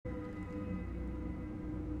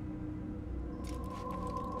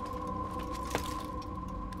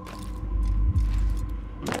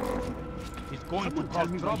He's going to cause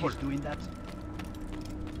trouble. He's doing that.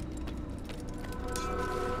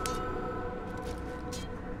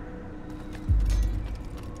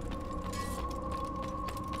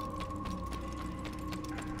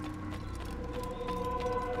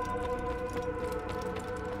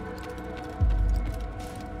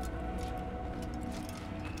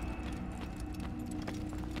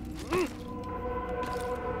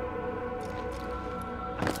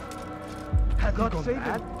 God save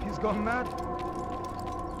him. He's gone mad.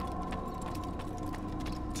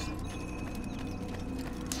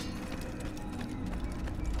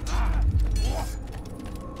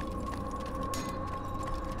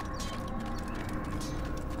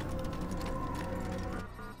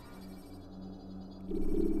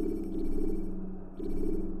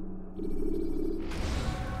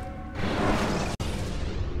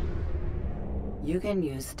 You can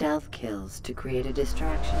use stealth kills to create a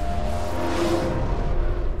distraction.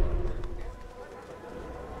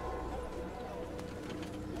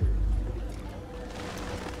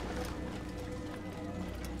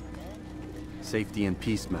 Safety and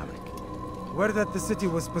peace, Malik. Word that the city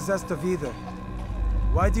was possessed of either.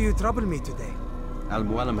 Why do you trouble me today?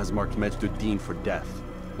 Al-Mualim has marked Majduddin for death.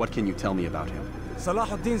 What can you tell me about him?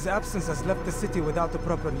 Salahuddin's absence has left the city without a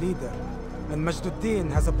proper leader, and Majduddin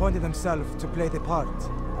has appointed himself to play the part.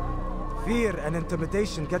 Fear and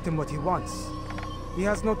intimidation get him what he wants. He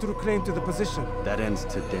has no true claim to the position. That ends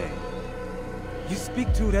today. You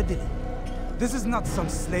speak too readily. This is not some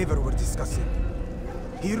slaver we're discussing.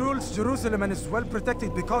 He rules Jerusalem and is well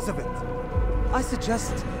protected because of it. I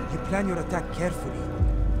suggest you plan your attack carefully.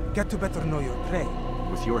 Get to better know your prey.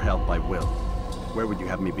 With your help, I will. Where would you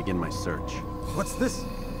have me begin my search? What's this?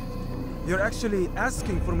 You're actually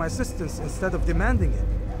asking for my assistance instead of demanding it.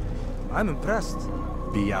 I'm impressed.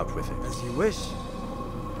 Be out with it. As you wish.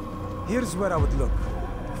 Here's where I would look.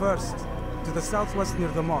 First, to the southwest near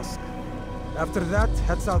the mosque. After that,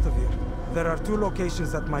 head south of here. There are 2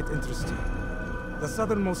 locations that might interest you. The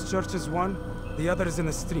southernmost church is one, the other is in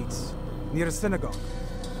the streets, near a synagogue.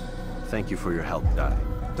 Thank you for your help, Dai.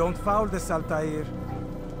 Don't foul this, Altair.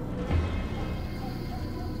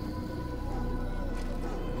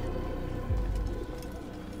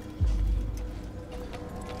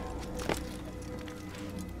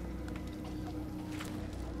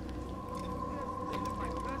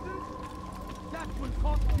 That will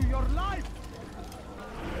cost you your life!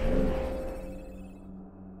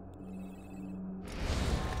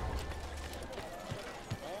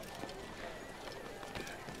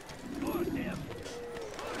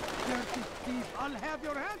 I'll have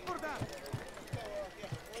your hand for that!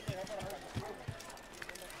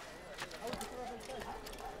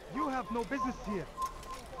 You have no business here.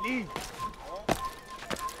 Leave.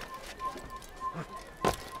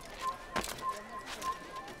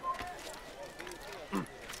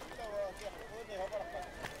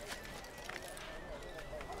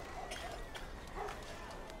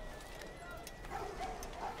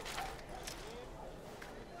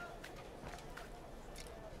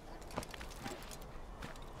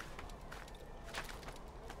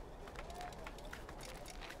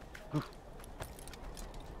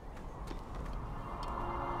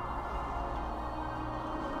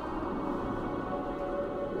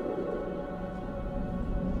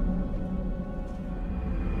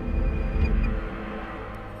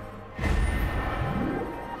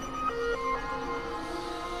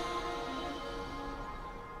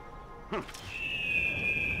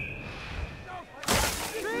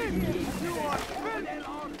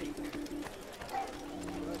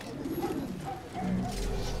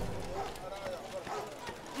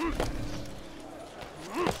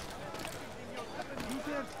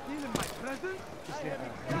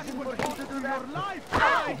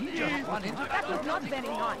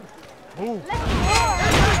 Move! Let's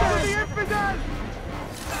go! The infidel!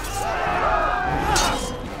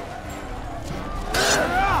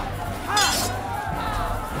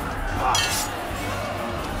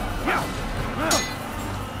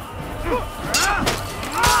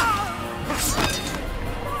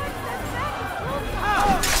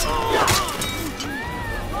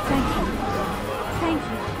 Thank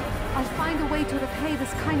you. I'll find a way to repay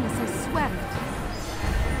this kindness, I swear it.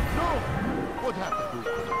 No! What happened? Who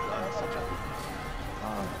could have done such a thing?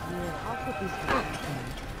 Oh dear, how could this happen?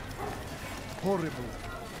 Horrible.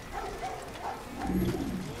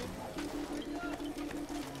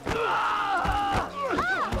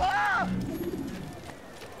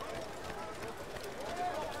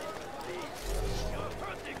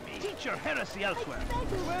 Teach your heresy elsewhere.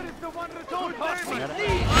 Where is the one return? Don't hurt me,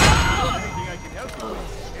 please! Anything I can help you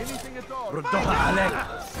with anything at all. ردوها عليك.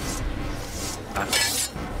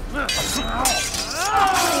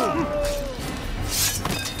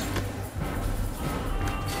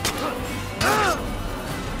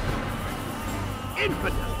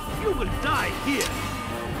 Infidel! You will die here!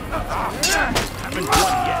 Haven't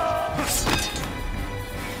won yet!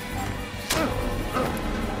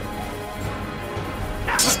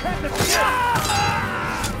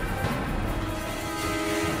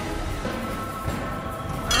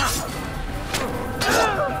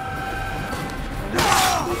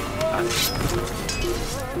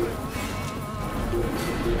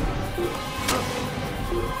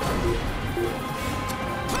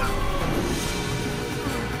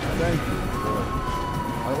 Thank you, Lord.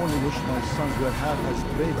 I only wish my sons were half as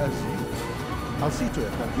brave as you. I'll see to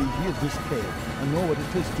it that we heal this cave and know what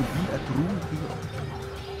it is to be a true hero.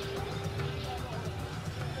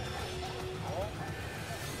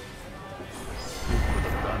 Who could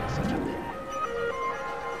have done such a thing?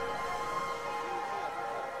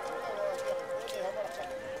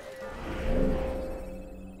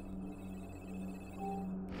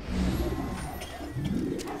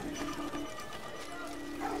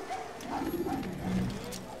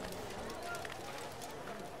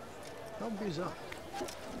 Don't be so.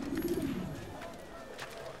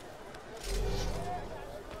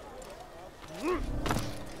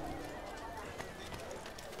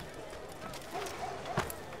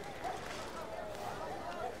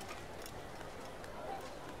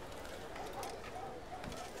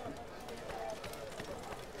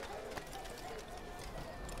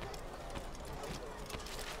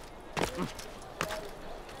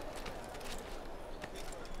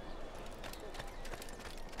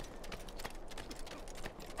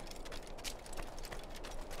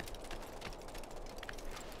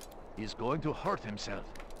 He's going to hurt himself.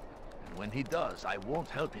 And when he does, I won't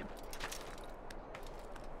help him.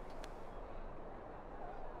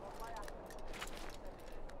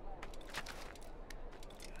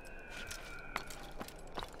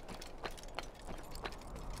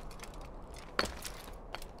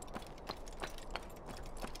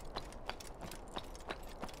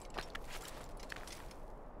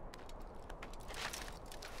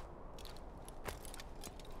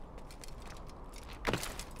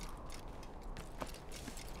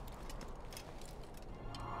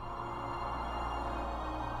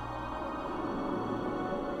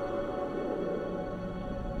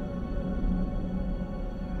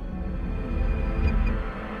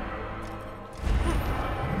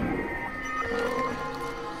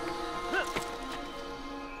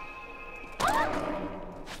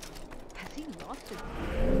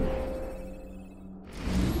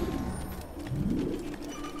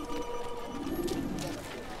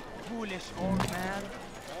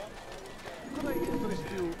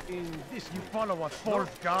 Follow a false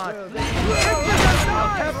god. I'll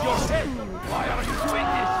have your head. Why are you doing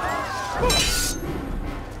this?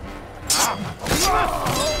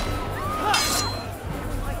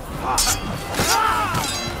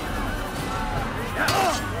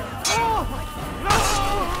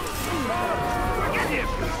 Get him!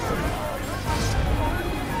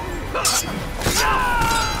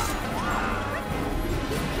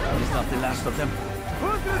 He's not the last of them.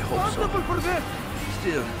 I hope so.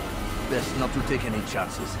 Still, best not to take any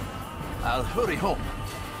chances. I'll hurry home.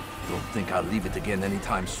 Don't think I'll leave it again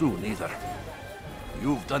anytime soon, either.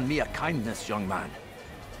 You've done me a kindness, young man.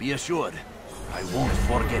 Be assured, I won't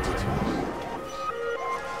forget it.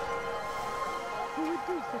 Who would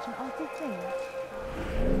do such an awful thing?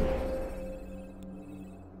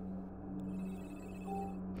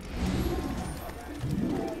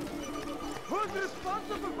 Who's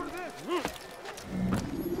responsible for this?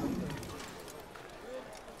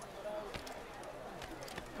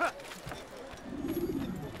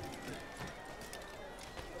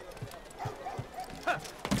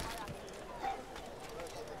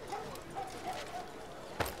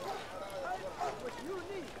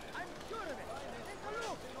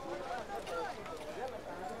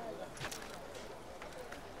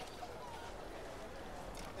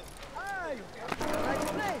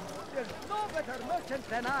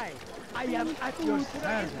 Than I am at your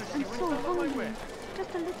service. I'm so hungry.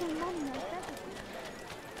 Just a little money, I bet.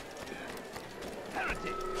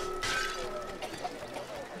 Heretic!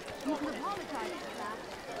 You can apologize for that.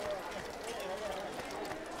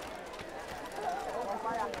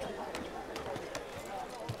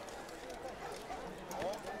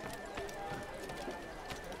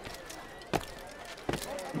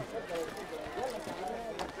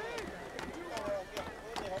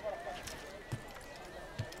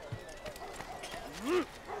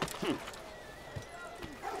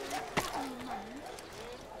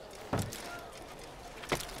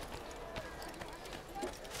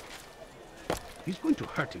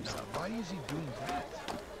 hurt himself. Why is he doing that?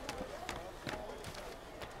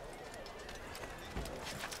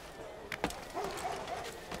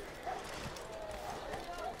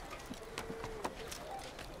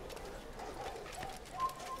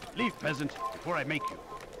 Leave, peasant, before I make you.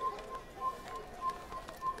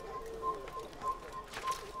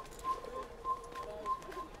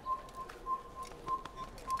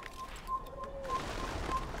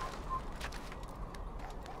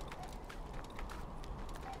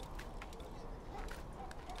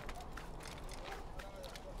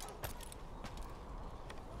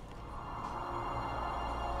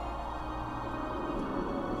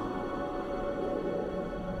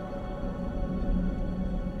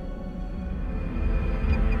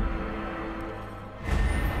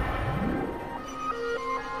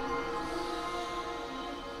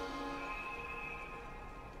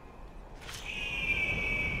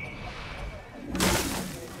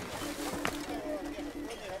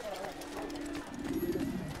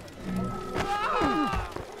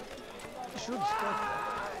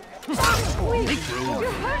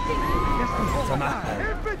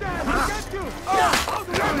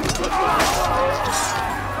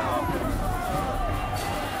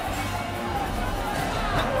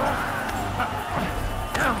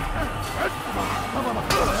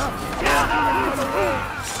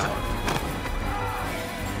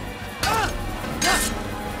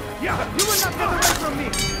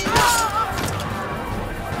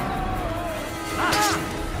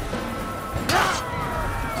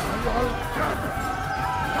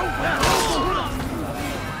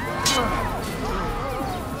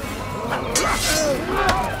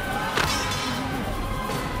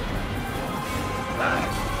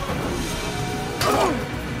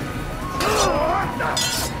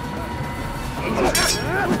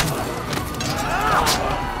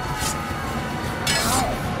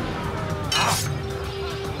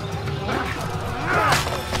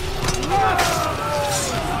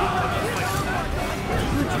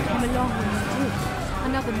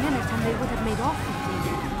 Another minute and they would have made off with me.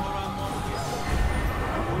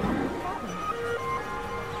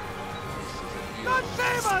 God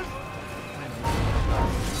save us!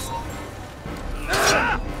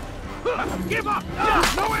 Give up!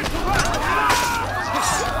 Nowhere to run!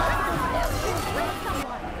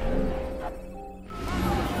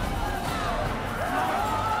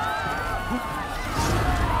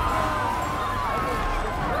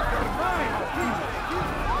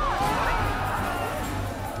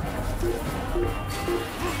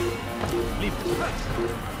 Leave this place.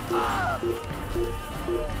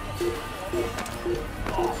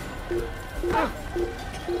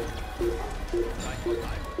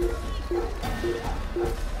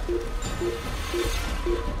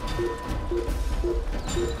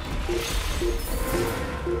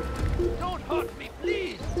 Don't hurt me,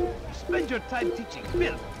 please! You spend your time teaching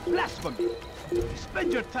filth, blasphemy. You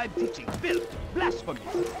spend your time teaching filth, blasphemy.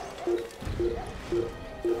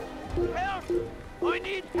 Help! I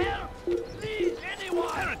need help! Please,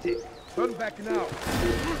 anyone! Heretic! Turn back now.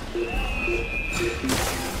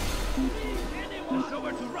 There's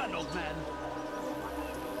nowhere to run, old man.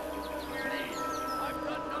 Please, I've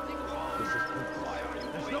done nothing wrong. This is good. Why are you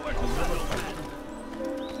There's waiting? nowhere to run, old man.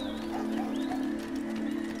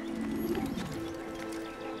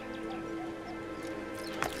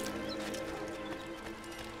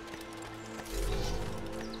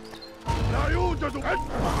 لا يوجد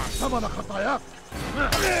ثمن خطاياك.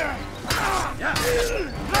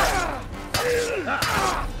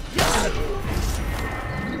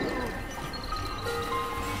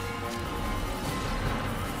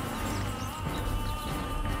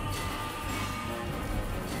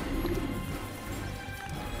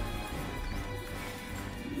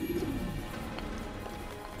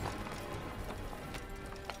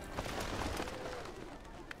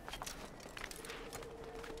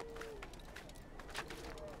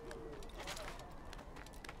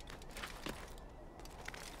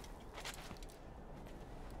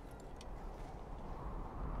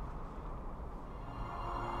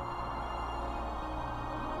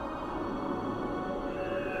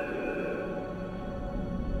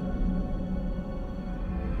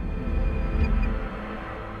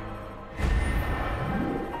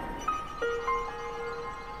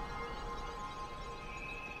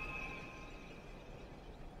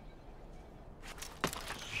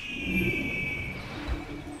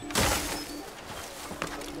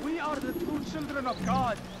 Children of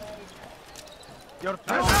God. Your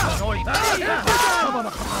presence annoys me. ثمن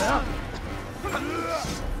خطاياك.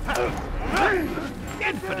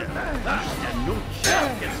 Infidel! And no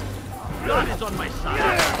champion! God is on my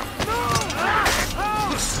side!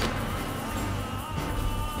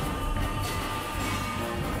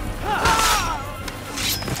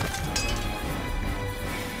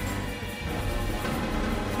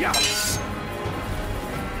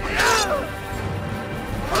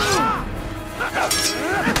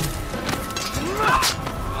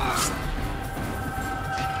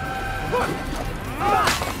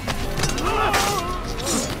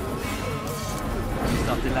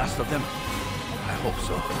 last of them? I hope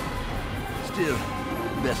so. Still,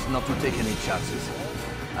 best not to take any chances.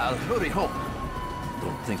 I'll hurry home.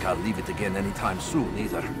 Don't think I'll leave it again anytime soon,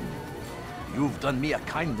 either. You've done me a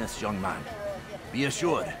kindness, young man. Be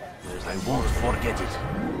assured that I won't forget it.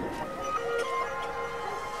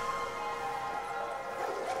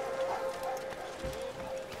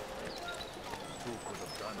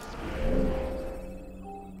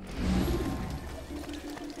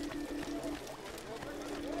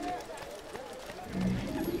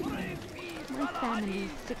 My family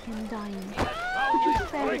is sick and dying. Could you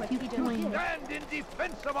spare a few coins? Stand in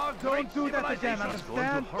defense of our Don't do that again,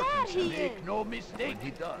 understand? There he is! Make no mistake,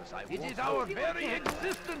 he does. It is our very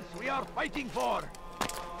existence we are fighting for.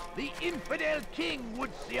 The infidel king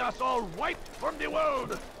would see us all wiped from the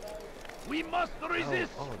world. We must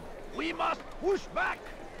resist. We must push back.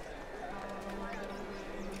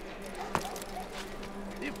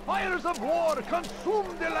 The fires of war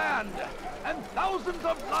consume the land, and thousands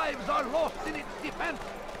of lives are lost in its defense.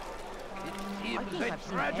 It seems a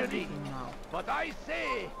tragedy, but I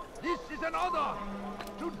say this is an honor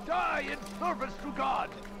to die in service to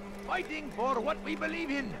God, fighting for what we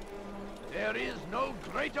believe in. There is no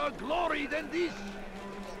greater glory than this.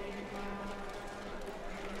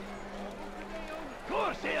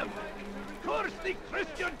 Curse him! Curse the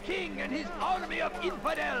Christian king and his army of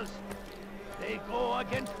infidels! They go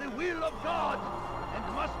against the will of God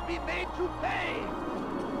and must be made to pay.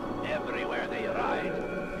 Everywhere they ride,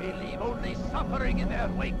 they leave only suffering in their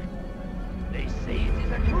wake. They say it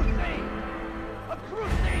is a crusade. A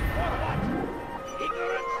crusade for what?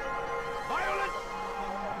 Ignorance? Violence?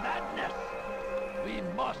 Madness? We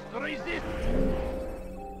must resist.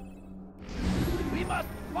 We must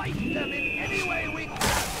fight them in any way we can.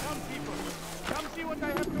 Come, people. Come see what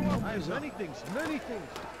I have to offer. Many things,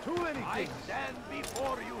 too many I things. stand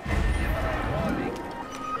before you, never a warning.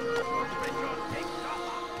 Richard, take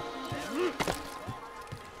cover.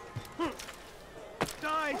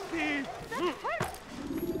 Die, Steve! That hurts!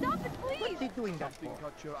 Stop it, please! What's he doing that for?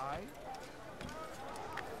 Got your eye?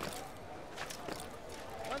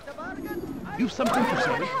 Want a bargain? You've something to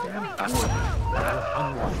say? I'll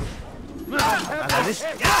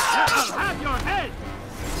have your head!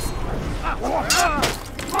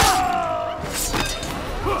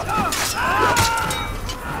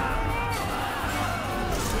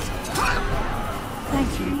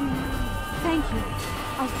 Thank you. Thank you.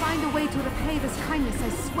 I'll find a way to repay this kindness, I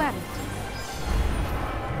swear it.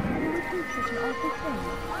 You would do such an awful thing.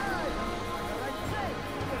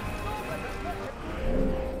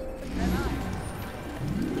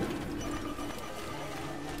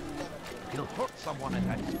 He'll hurt someone at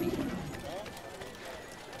that speed.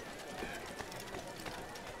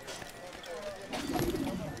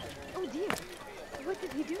 Oh dear. What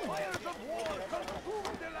did he do? Fires of war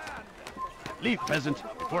consume the land. Leave, peasant,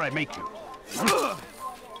 before I make you.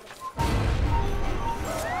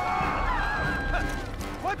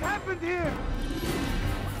 What happened here?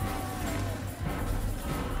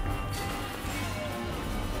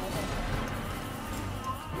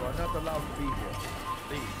 You are not allowed to be here.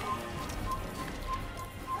 Leave.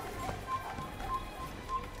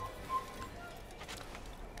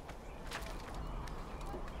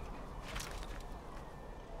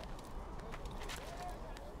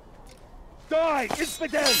 Die,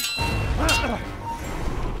 infidel!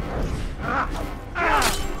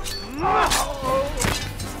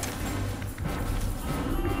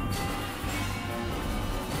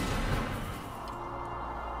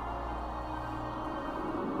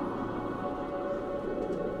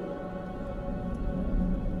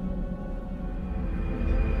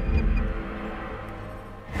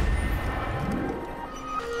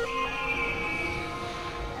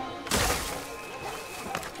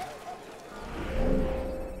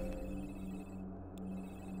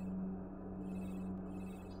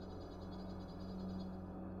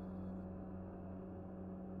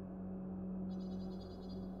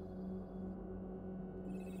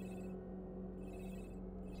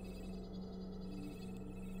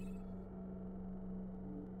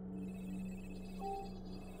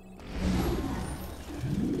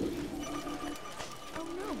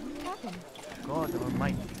 God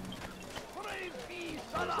Almighty. Praise be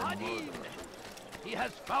Salahadin! He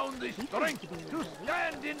has found the strength to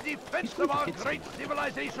stand in defense of our great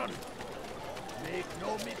civilization. Make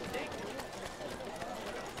no mistake.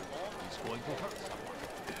 He's going to hurt someone.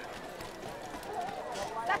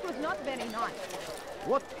 That was not very nice.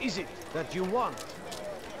 What is it that you want?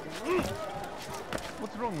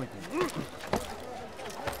 What's wrong with you?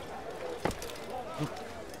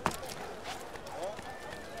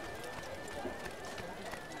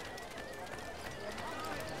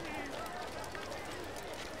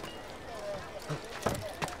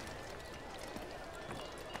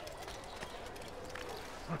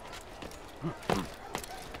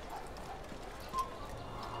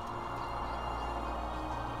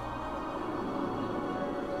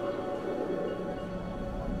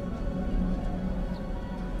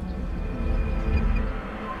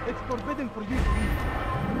 waiting for you to leave.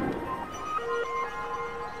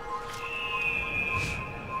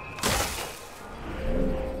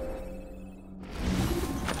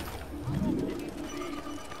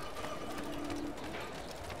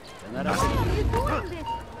 Why are you doing this?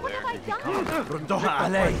 What have I done? ردوها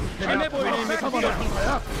علي.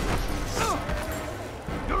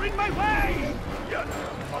 You're in my way!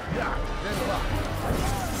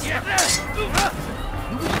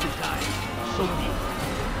 You wish to die, SODIMM.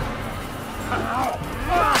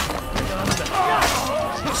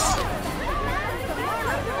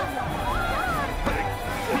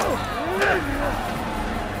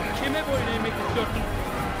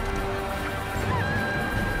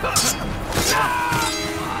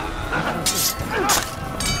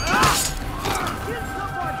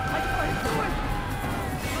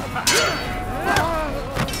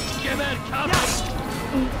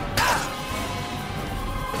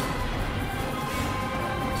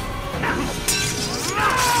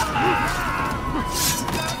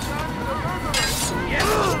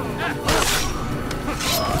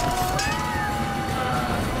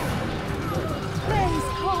 Praise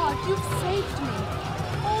God, you've saved me.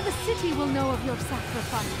 All the city will know of your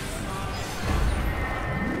sacrifice.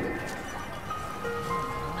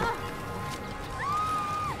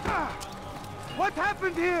 What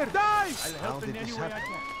happened here? Die! I'll help in any way I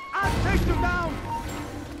can. I'll take you down!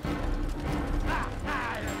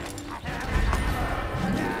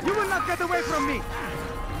 You will not get away from me!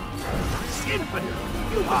 Infidel!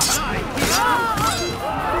 You are mine!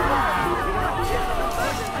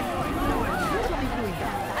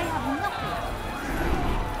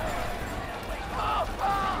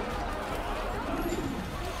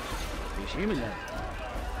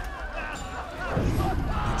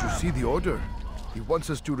 Did you see the order? He wants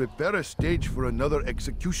us to repair a stage for another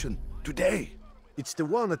execution. Today! It's the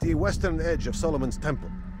one at the western edge of Solomon's temple.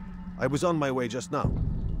 I was on my way just now.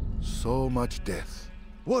 So much death.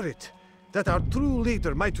 Worried that our true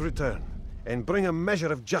leader might return and bring a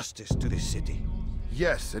measure of justice to this city.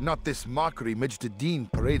 Yes, and not this mockery Majd ad-Din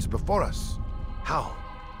parades before us. How?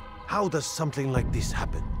 How does something like this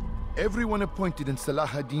happen? Everyone appointed in Salah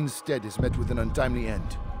ad-Din's stead is met with an untimely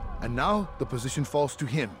end. And now the position falls to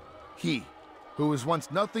him. He, who was once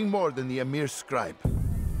nothing more than the Emir's scribe.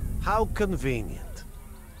 How convenient.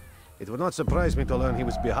 It would not surprise me to learn he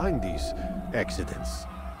was behind these accidents.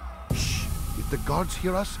 Shh! If the guards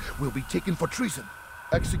hear us, we'll be taken for treason.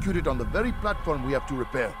 Executed on the very platform we have to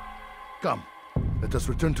repair. Come, let us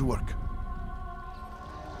return to work.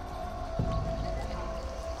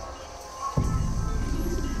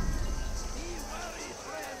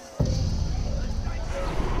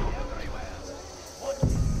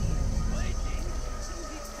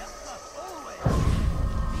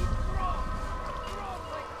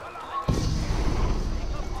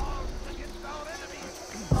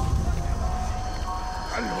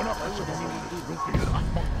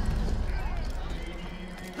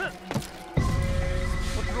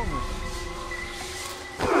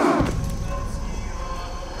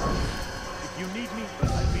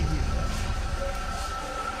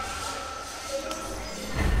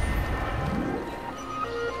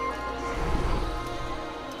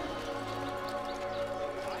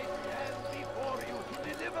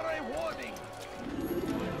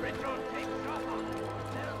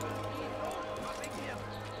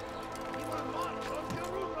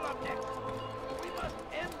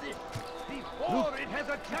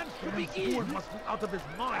 Out of his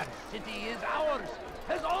mind. That city is ours,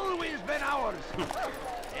 has always been ours.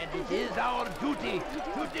 And it is our duty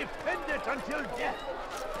to defend it until death.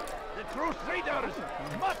 The Crusaders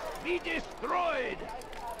must be destroyed.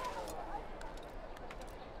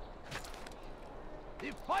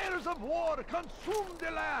 The fires of war consume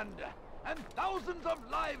the land, and thousands of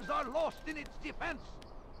lives are lost in its defense.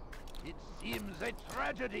 It seems a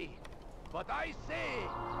tragedy, but I say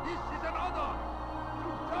this is an honor. To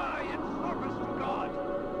die in service to God,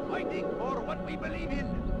 fighting for what we believe in.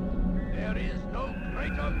 There is no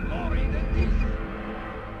greater glory than this.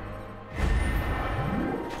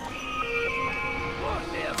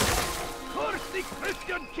 Corsair! Curse the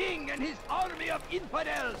Christian king and his army of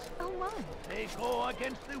infidels! Oh my! They go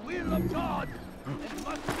against the will of God and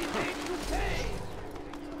must be made to pay.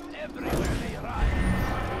 Everywhere they rise.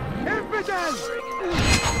 Infidels!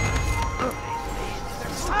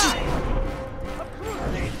 A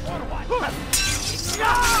crusade for what?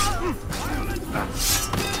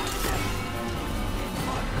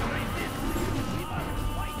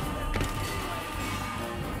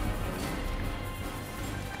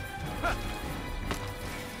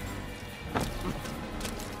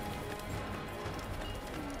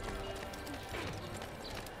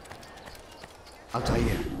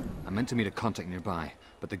 Altair. I'm meant to meet a contact nearby,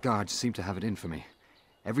 but the guards seem to have it in for me.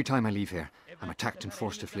 Every time I leave here, I'm attacked and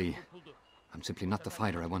forced to flee. I'm simply not the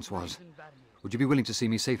fighter I once was. Would you be willing to see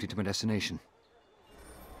me safely to my destination?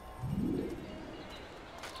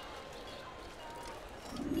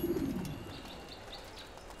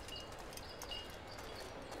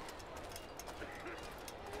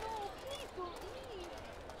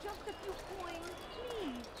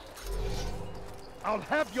 I'll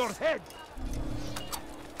have your head!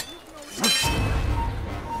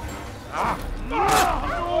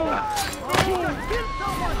 Kill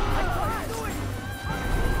someone! I can't do it!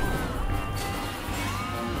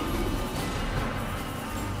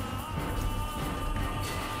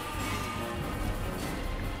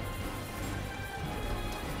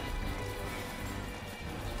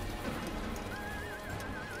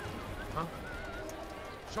 Huh?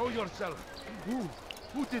 Show yourself!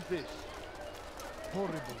 Who did this?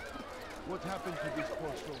 Horrible. What happened to this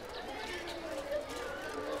poor soul?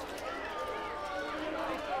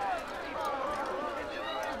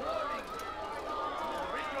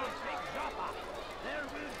 There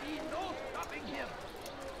will be no stopping him.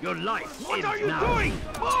 Your life What ends are you now. doing?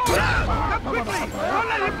 Move! Come quickly! Don't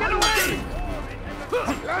let him get away!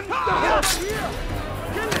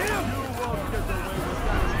 Kill him!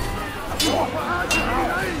 You won't get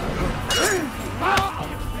away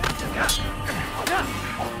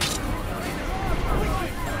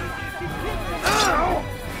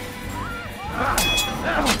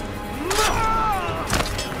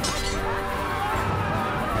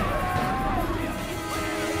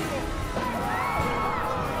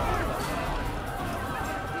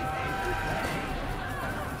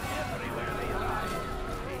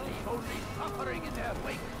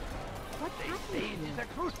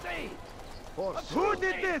Who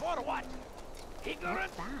did this? For what?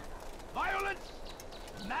 Ignorance? Violence?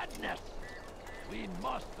 Madness? We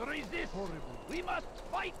must resist. Horrible. We must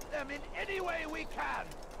fight them in any way we can.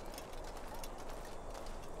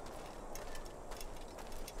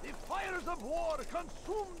 The fires of war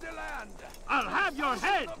consume the land. I'll have your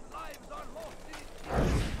head! Lives are lost in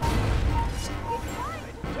it.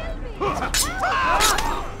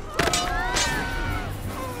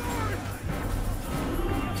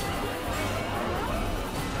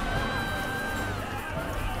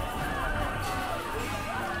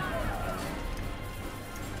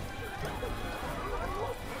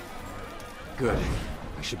 Good.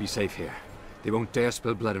 I should be safe here. They won't dare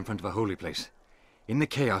spill blood in front of a holy place. In the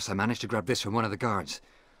chaos, I managed to grab this from one of the guards.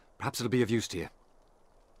 Perhaps it'll be of use to you.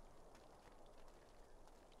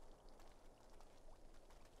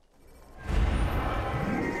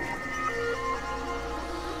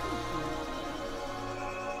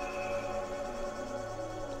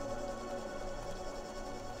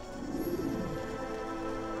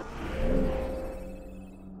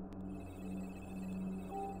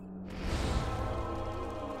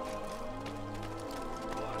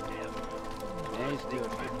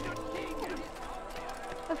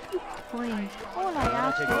 A few coins. All I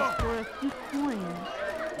ask is for a few coins.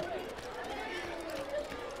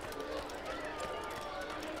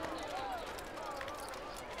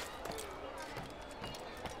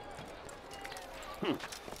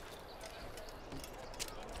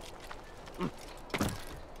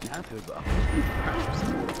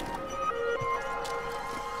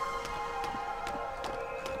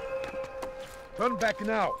 Turn back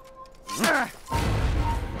now.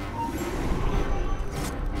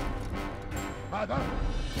 هذا؟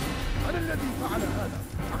 من الذي فعل هذا؟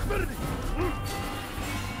 أخبرني!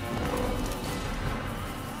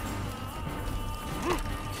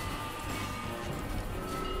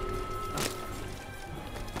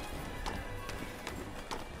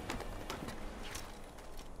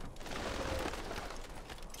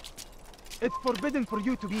 It's forbidden for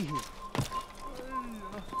you to be here.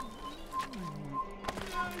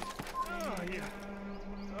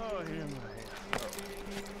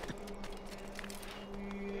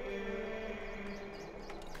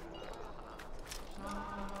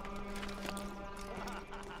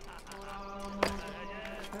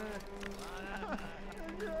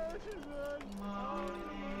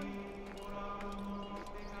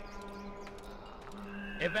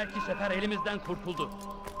 Evvelki sefer elimizden kurtuldu.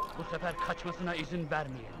 Bu sefer kaçmasına izin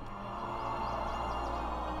vermeyelim.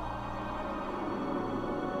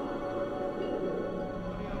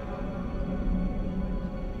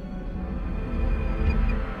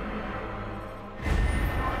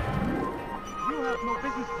 You have no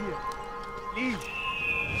business here. Leave.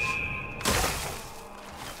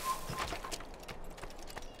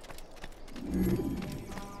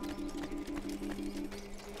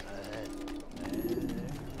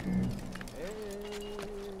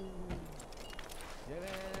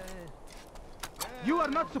 You are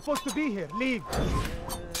not supposed to be here. Leave.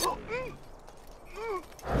 Oh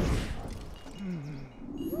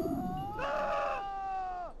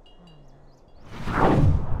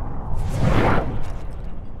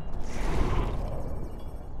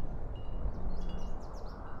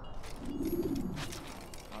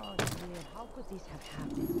dear, how could this have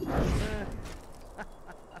happened?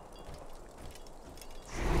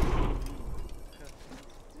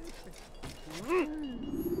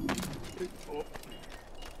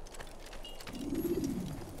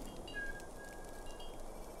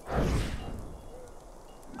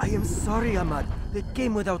 I am sorry, Ahmad. They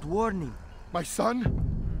came without warning. My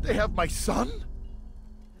son? They have my son?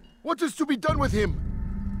 What is to be done with him?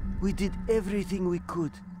 We did everything we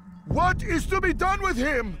could. What is to be done with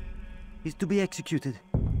him? He's to be executed.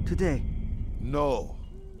 Today. No.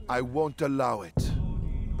 I won't allow it.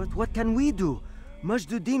 But what can we do?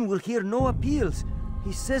 Majduddin will hear no appeals.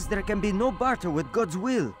 He says there can be no barter with God's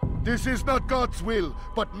will. This is not God's will,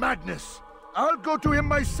 but madness. I'll go to him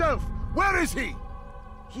myself. Where is he?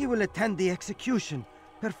 He will attend the execution.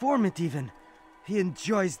 Perform it even. He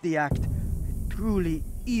enjoys the act. A truly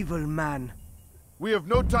evil man. We have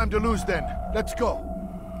no time to lose then. Let's go.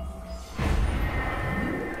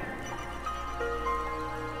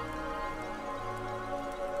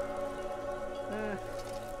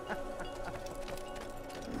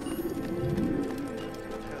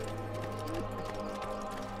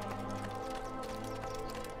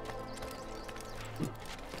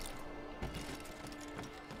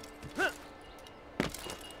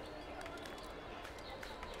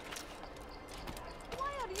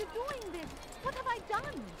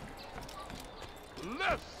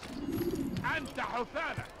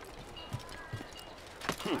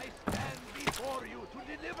 I stand before you to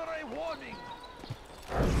deliver a warning.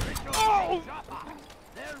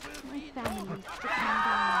 There will My be family is sick and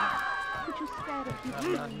dying. Could you spare a few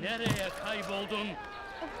days? Nereye kayboldun?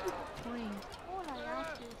 A few coins. All I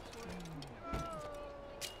ask is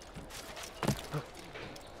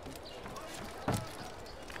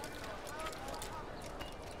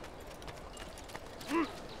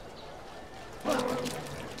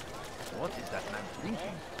What is that man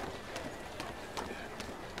thinking?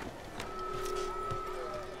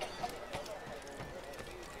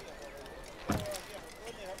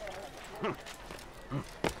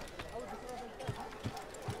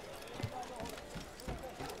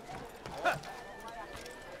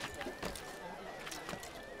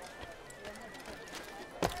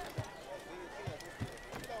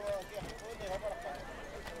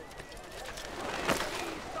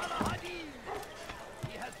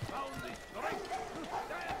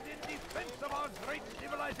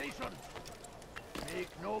 Make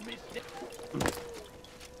no mistake.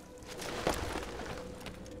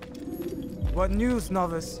 What news,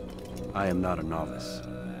 novice? I am not a novice.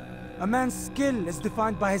 A man's skill is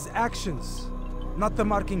defined by his actions, not the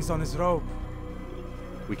markings on his robe.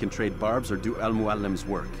 We can trade barbs or do Al-Muallim's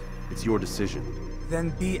work. It's your decision.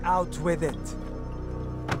 Then be out with it.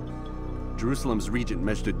 Jerusalem's regent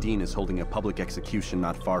Majduddin is holding a public execution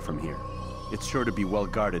not far from here. It's sure to be well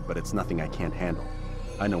guarded, but it's nothing I can't handle.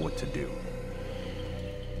 I know what to do.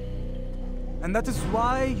 And that is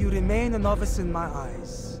why you remain a novice in my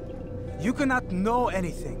eyes. You cannot know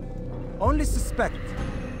anything, only suspect.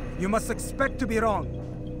 You must expect to be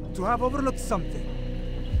wrong, to have overlooked something.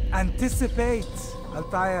 Anticipate,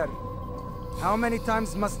 Altair. How many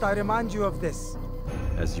times must I remind you of this?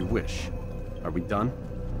 As you wish. Are we done?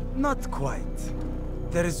 Not quite.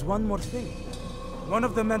 There is one more thing. One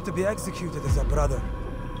of the men to be executed is a brother.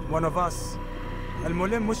 One of us.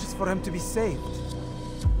 Al-Mulim wishes for him to be saved.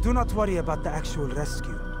 Do not worry about the actual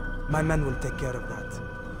rescue. My men will take care of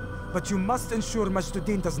that. But you must ensure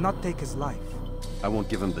Majduddin does not take his life. I won't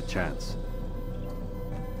give him the chance.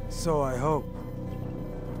 So I hope.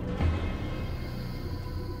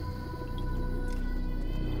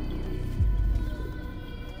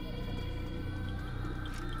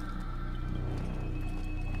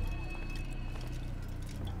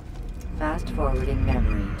 Fast-forwarding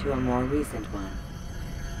memory to a more recent one.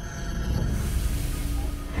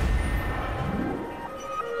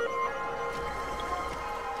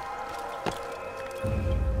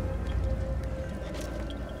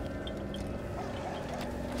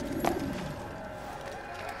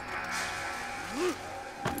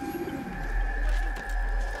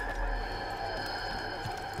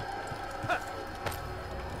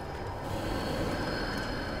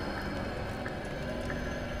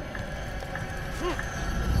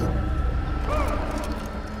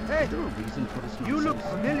 You look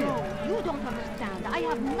familiar. No, you don't understand. I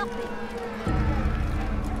have nothing.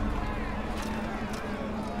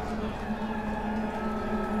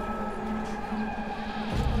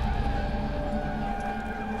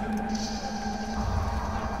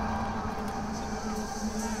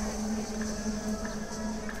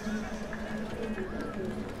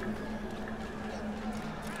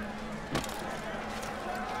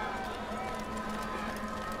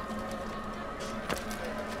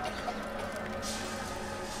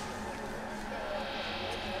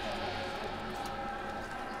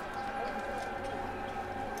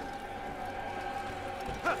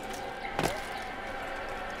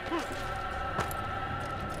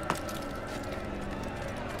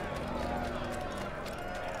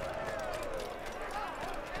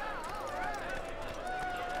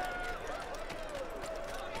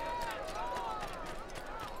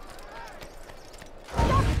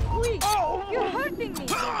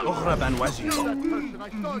 Raban Wazir. That person, I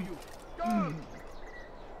saw you. Go!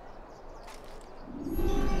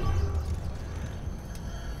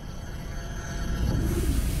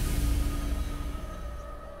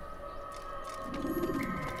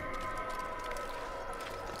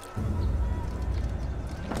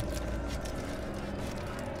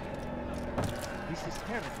 This is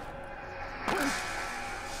terrible.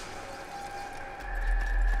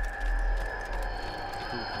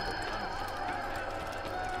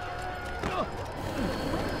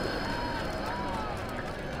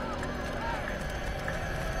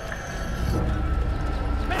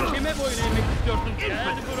 Kime boyun eğmek istiyorsun?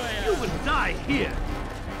 Gel buraya. You will die here.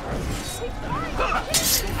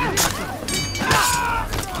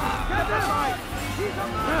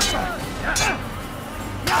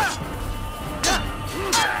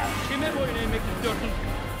 Kime boyun eğmek istiyorsun?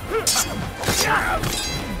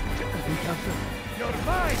 You're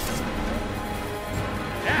mine!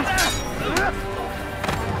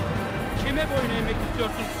 Kime boyun eğmek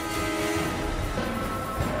istiyorsun?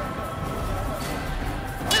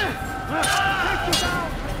 Take you down!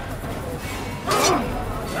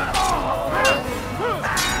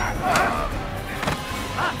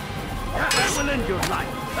 I will end your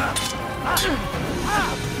life.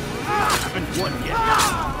 I haven't won yet.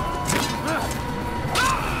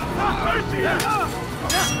 Mercy!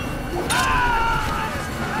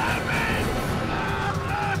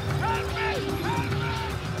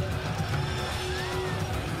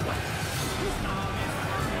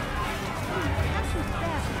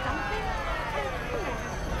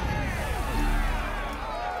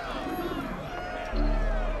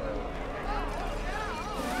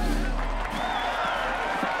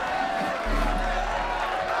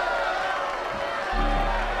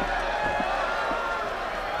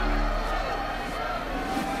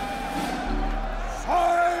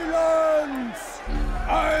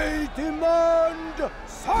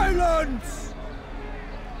 Silence!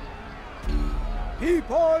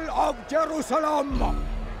 People of Jerusalem,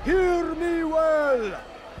 hear me well.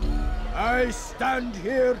 I stand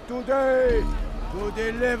here today to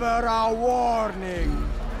deliver a warning.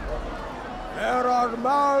 There are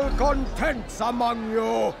malcontents among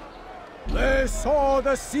you. They sow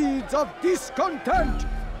the seeds of discontent,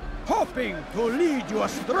 hoping to lead you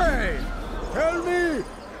astray. Tell me,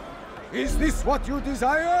 is this what you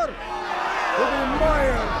desire? To be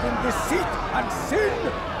mired in deceit and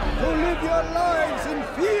sin? To live your lives in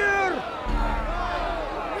fear?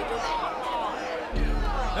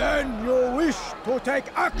 Then you wish to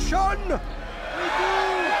take action? We do!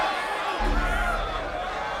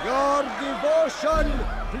 Your devotion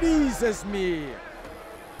pleases me.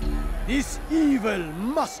 This evil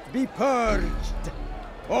must be purged.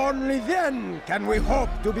 Only then can we hope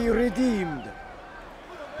to be redeemed.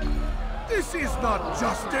 This is not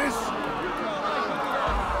justice!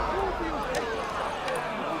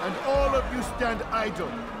 And all of you stand idle,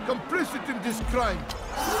 complicit in this crime.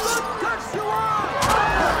 Look at you are!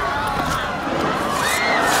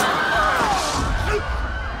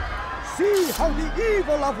 See how the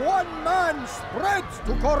evil of one man spreads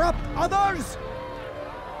to corrupt others?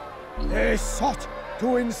 They sought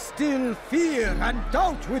to instill fear and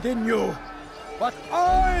doubt within you, but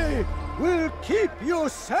I will keep you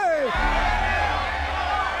safe.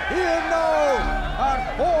 Here now are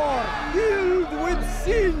four filled with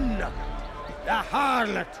sin. The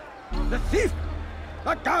harlot, the thief,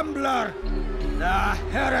 the gambler, the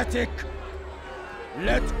heretic.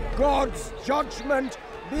 Let God's judgment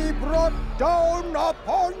be brought down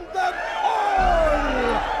upon them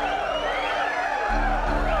all!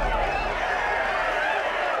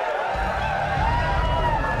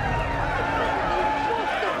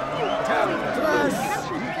 Temptress!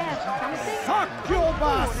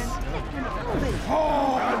 Succubus!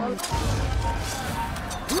 Horn!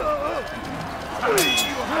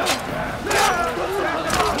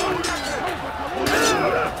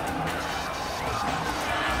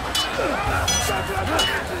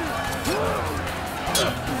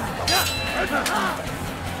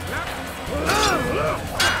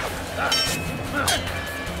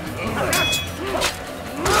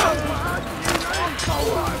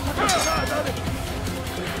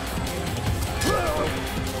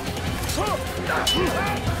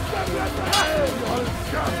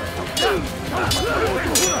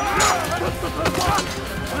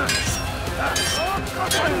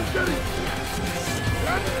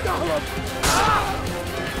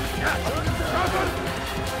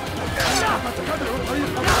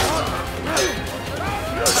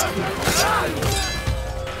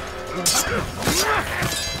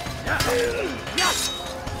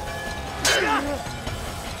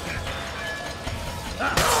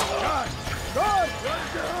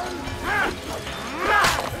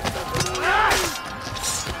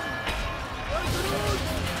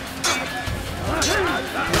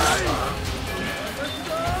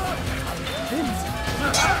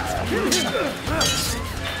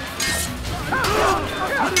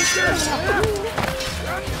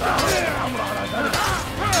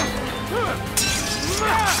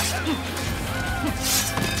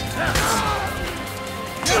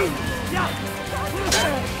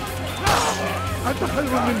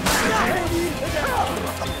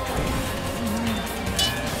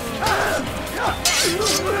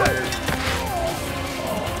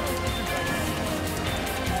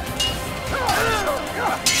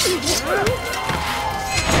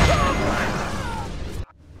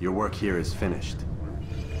 Your work here is finished.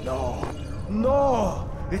 No, no!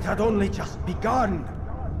 It had only just begun!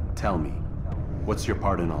 Tell me, what's your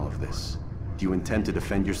part in all of this? Do you intend to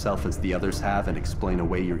defend yourself as the others have and explain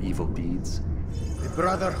away your evil deeds? The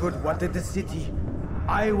Brotherhood wanted the city.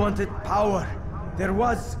 I wanted power. There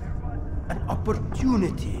was an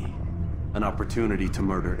opportunity. An opportunity to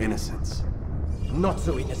murder innocents. Not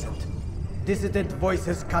so innocent. Dissident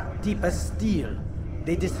voices cut deep as steel.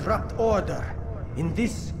 They disrupt order. In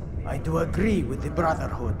this, I do agree with the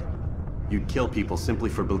Brotherhood. You'd kill people simply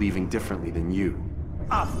for believing differently than you.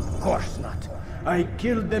 Of course not. I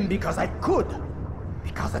killed them because I could.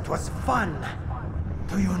 Because it was fun.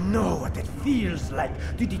 Do you know what it feels like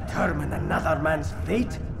to determine another man's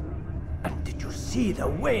fate? And did you see the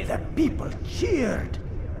way the people cheered?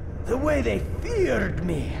 The way they feared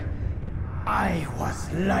me? I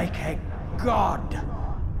was like a god.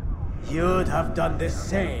 You'd have done the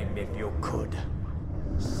same if you could.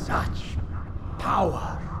 Such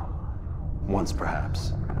power. Once,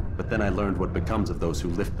 perhaps. But then I learned what becomes of those who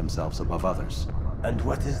lift themselves above others. And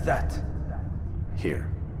what is that?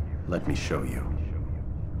 Here, let me show you.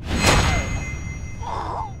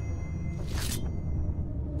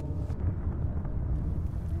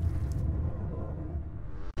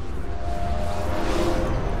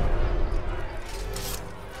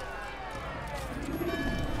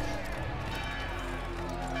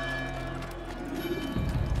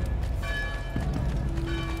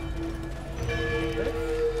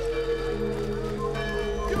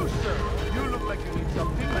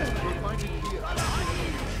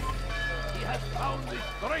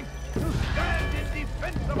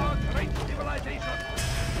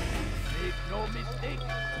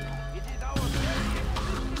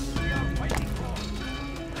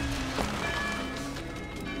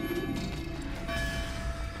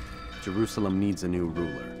 Jerusalem needs a new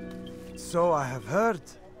ruler. So I have heard.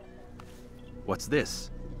 What's this?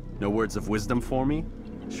 No words of wisdom for me?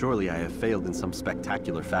 Surely I have failed in some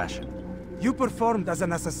spectacular fashion. You performed as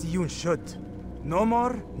an assassin should. No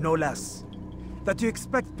more, no less. That you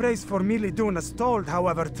expect praise for merely doing as told,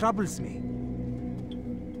 however, troubles me.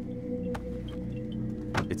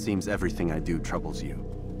 It seems everything I do troubles you.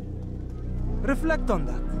 Reflect on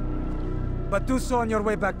that. But do so on your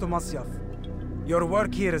way back to Masyaf. Your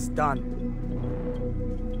work here is done.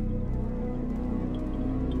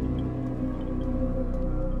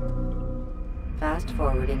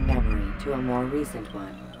 Fast-forwarding memory to a more recent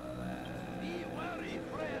one.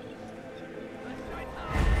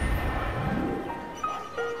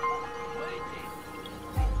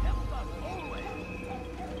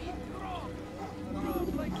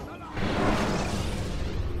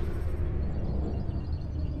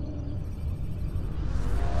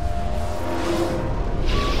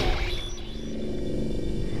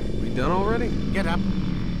 Done already? Get up.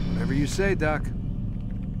 Whatever you say, Doc.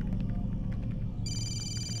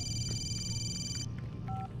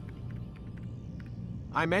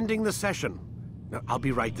 I'm ending the session. No, I'll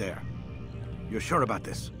be right there. You're sure about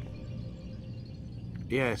this?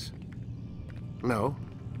 Yes. No.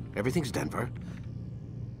 Everything's Denver.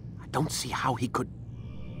 I don't see how he could...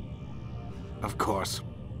 Of course.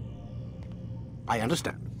 I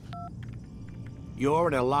understand. You're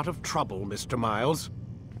in a lot of trouble, Mr. Miles.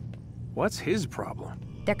 What's his problem?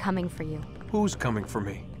 They're coming for you. Who's coming for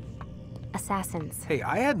me? Assassins. Hey,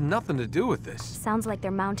 I had nothing to do with this. Sounds like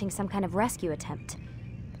they're mounting some kind of rescue attempt.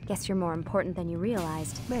 Guess you're more important than you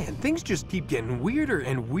realized. Man, things just keep getting weirder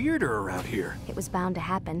and weirder around here. It was bound to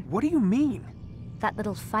happen. What do you mean? That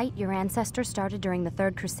little fight your ancestors started during the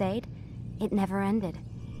Third Crusade, it never ended.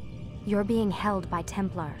 You're being held by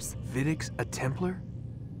Templars. Vidic's a Templar?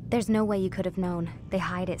 There's no way you could have known. They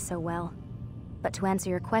hide it so well. But to answer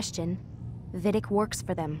your question, Vidic works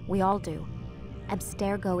for them. We all do.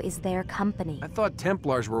 Abstergo is their company. I thought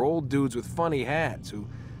Templars were old dudes with funny hats who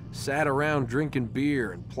sat around drinking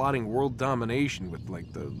beer and plotting world domination with,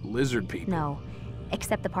 like, the lizard people. No.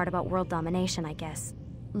 Except the part about world domination, I guess.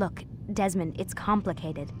 Look, Desmond, it's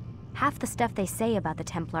complicated. Half the stuff they say about the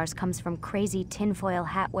Templars comes from crazy tinfoil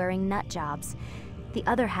hat-wearing nut jobs. The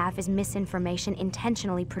other half is misinformation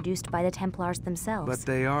intentionally produced by the Templars themselves. But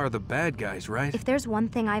they are the bad guys, right? If there's one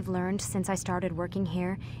thing I've learned since I started working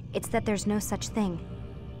here, it's that there's no such thing.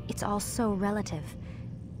 It's all so relative.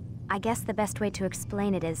 I guess the best way to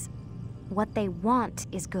explain it is, what they want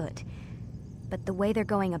is good. But the way they're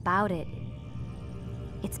going about it,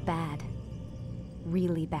 it's bad.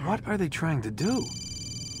 Really bad. What are they trying to do?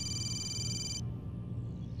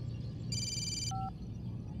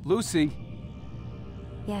 Lucy?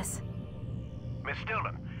 Yes. Miss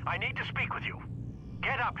Stillman, I need to speak with you.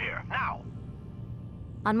 Get up here, now!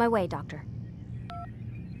 On my way, Doctor.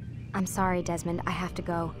 I'm sorry, Desmond. I have to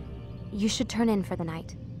go. You should turn in for the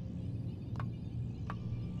night.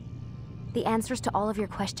 The answers to all of your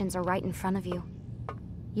questions are right in front of you.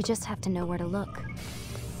 You just have to know where to look.